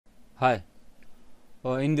Hi,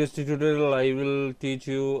 in this tutorial I will teach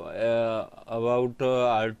you about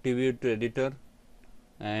Artibute editor,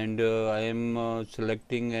 and I am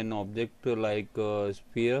selecting an object like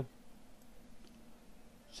sphere.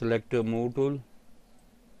 Select move tool,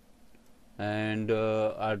 and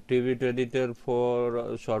Artibute editor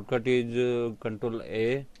for shortcut is Control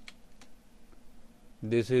A.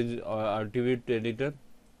 This is Artibute editor.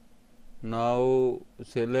 Now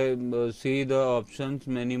select see the options.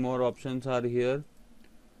 Many more options are here.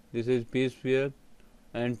 This is P sphere,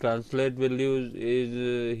 and translate values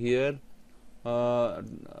is here,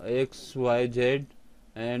 x, y, z,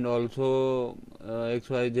 and also x,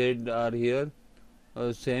 y, z are here,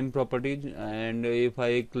 same properties. And if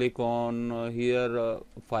I click on here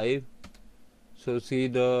 5, so see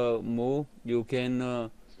the move, you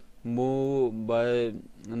can move by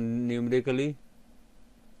numerically,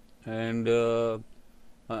 and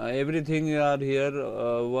everything are here,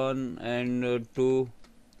 1 and 2.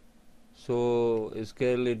 So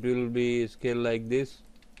scale, it will be scale like this.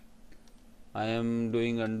 I am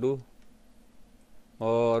doing undo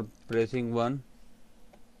or pressing 1.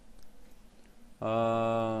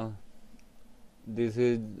 This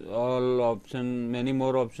is all option, many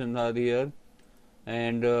more options are here,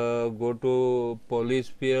 and go to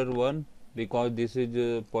polysphere 1 because this is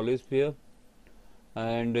polysphere,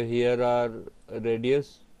 and here are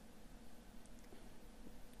radius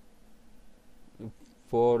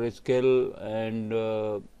for scale and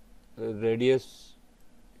radius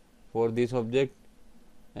for this object,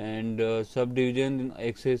 and subdivision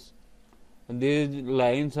axis. These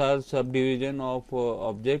lines are subdivision of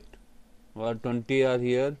object, or 20 are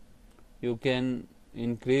here. You can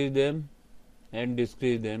increase them and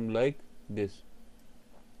decrease them like this.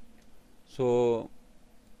 So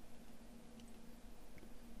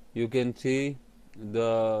you can see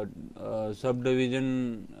the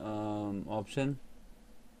subdivision option.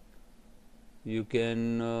 You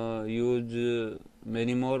can use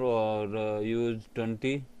many more, or use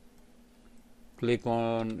 20. Click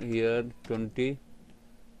on here 20,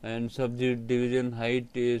 and subdivision height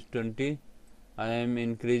is 20. I am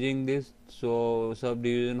increasing this, so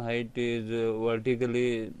subdivision height is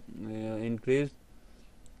vertically increased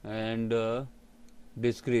and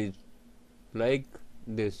decreased like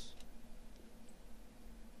this,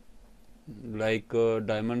 like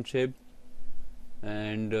diamond shape.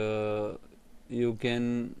 And you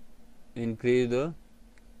can increase the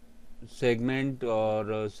segment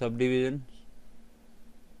or subdivisions.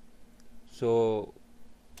 So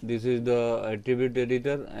this is the attribute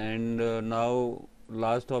editor, and now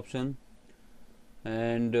last option,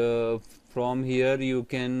 and from here you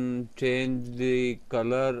can change the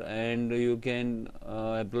color, and you can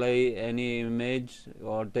apply any image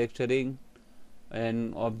or texturing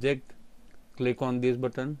an object. Click on this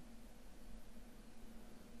button,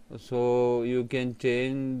 so you can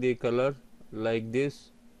change the color like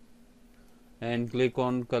this, and click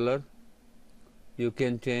on color. You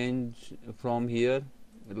can change from here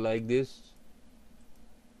like this,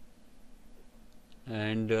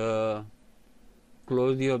 and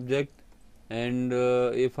close the object. And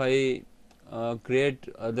if I create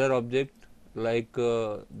other object like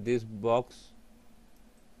this box,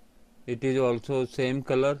 it is also same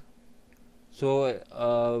color. So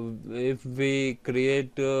if we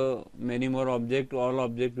create many more object, all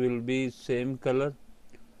object will be same color.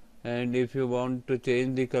 And if you want to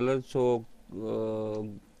change the color, so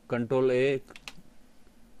Control A,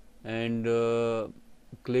 and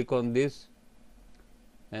click on this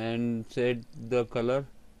and set the color.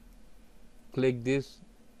 Click this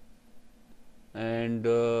and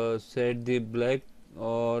set the black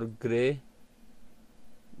or gray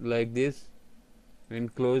like this,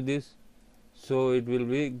 and close this, so it will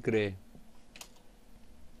be gray.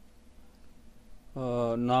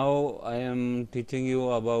 Now I am teaching you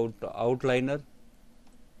about outliner.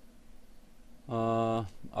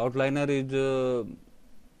 Outliner is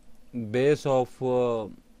base of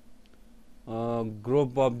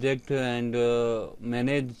group object, and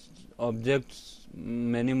manage objects,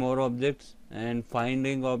 many more objects, and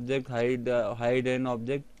finding object, hide an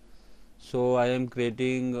object. So I am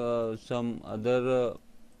creating some other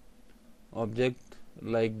object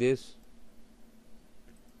like this,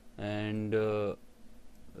 and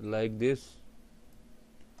like this.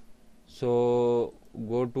 So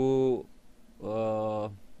go to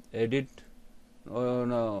edit,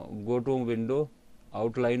 no, go to window,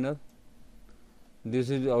 outliner. This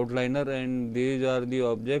is outliner, and these are the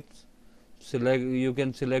objects. Select, you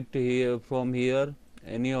can select here, from here,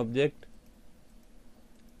 any object.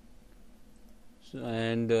 So,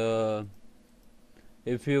 and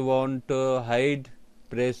if you want hide,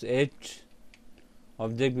 press H,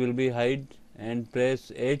 object will be hide, and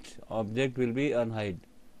press H, object will be unhide.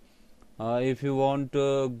 If you want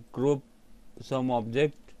group some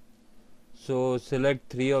object, so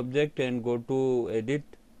select 3 object and go to edit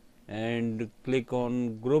and click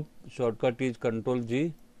on group. Shortcut is Ctrl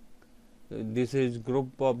G. This is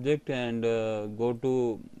group object, and go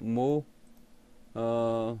to move.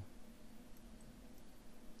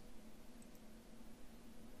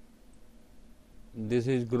 This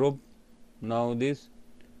is group. Now this,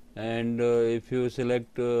 and if you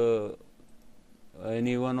select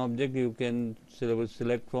any one object, you can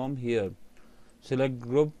select from here. Select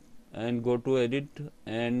group and go to edit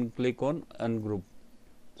and click on ungroup.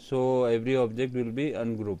 So every object will be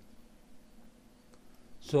ungrouped.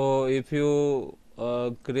 So if you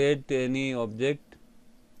create any object,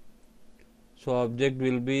 so object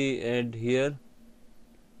will be add here.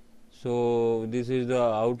 So this is the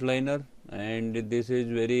outliner, and this is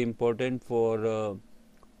very important for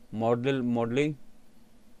modeling.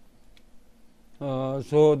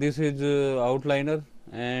 So this is outliner,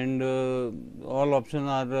 and all options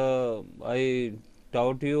are I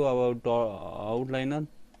taught you about outliner,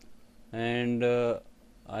 and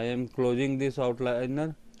I am closing this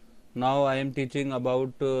outliner. Now I am teaching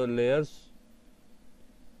about layers.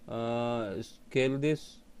 Scale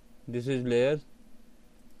this. This is layers,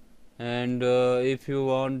 and if you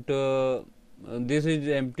want this is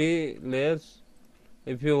empty layers.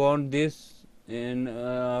 If you want this,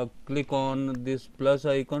 and click on this plus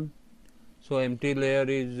icon, so empty layer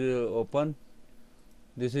is open.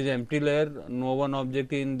 This is empty layer, no one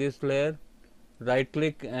object in this layer. Right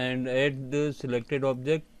click and add the selected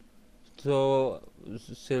object. So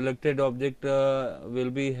selected object will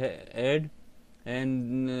be add,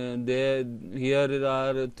 and here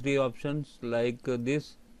are 3 options like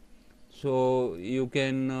this. So you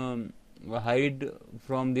can hide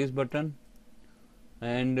from this button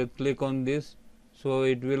and click on this. So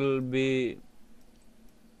it will be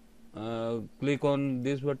click on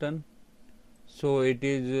this button, so it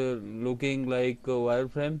is looking like a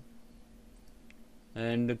wireframe,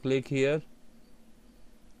 and click here,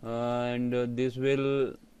 and this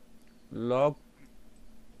will lock,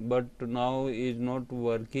 but now is not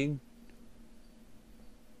working.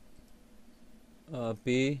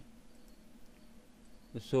 P.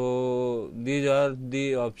 So these are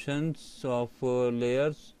the options of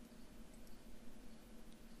layers,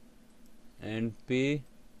 and P,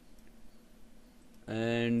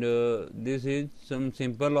 and this is some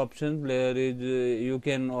simple options. Layer is you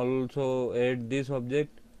can also add this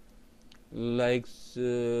object, like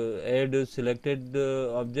add selected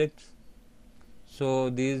objects. So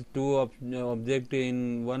these 2 object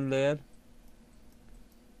in one layer.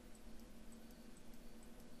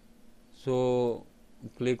 So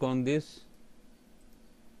click on this,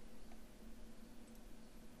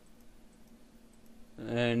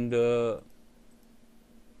 and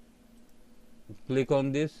click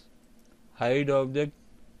on this, hide object,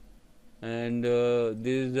 and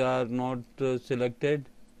these are not selected.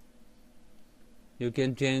 You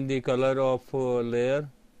can change the color of layer,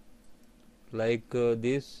 like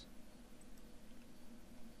this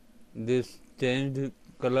changed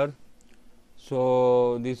color.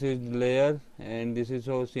 So this is layer, and this is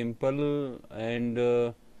so simple, and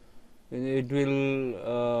it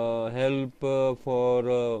will help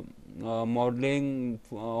for modeling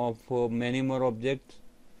of many more objects.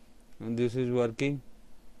 And this is working.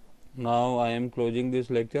 Now I am closing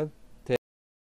this lecture.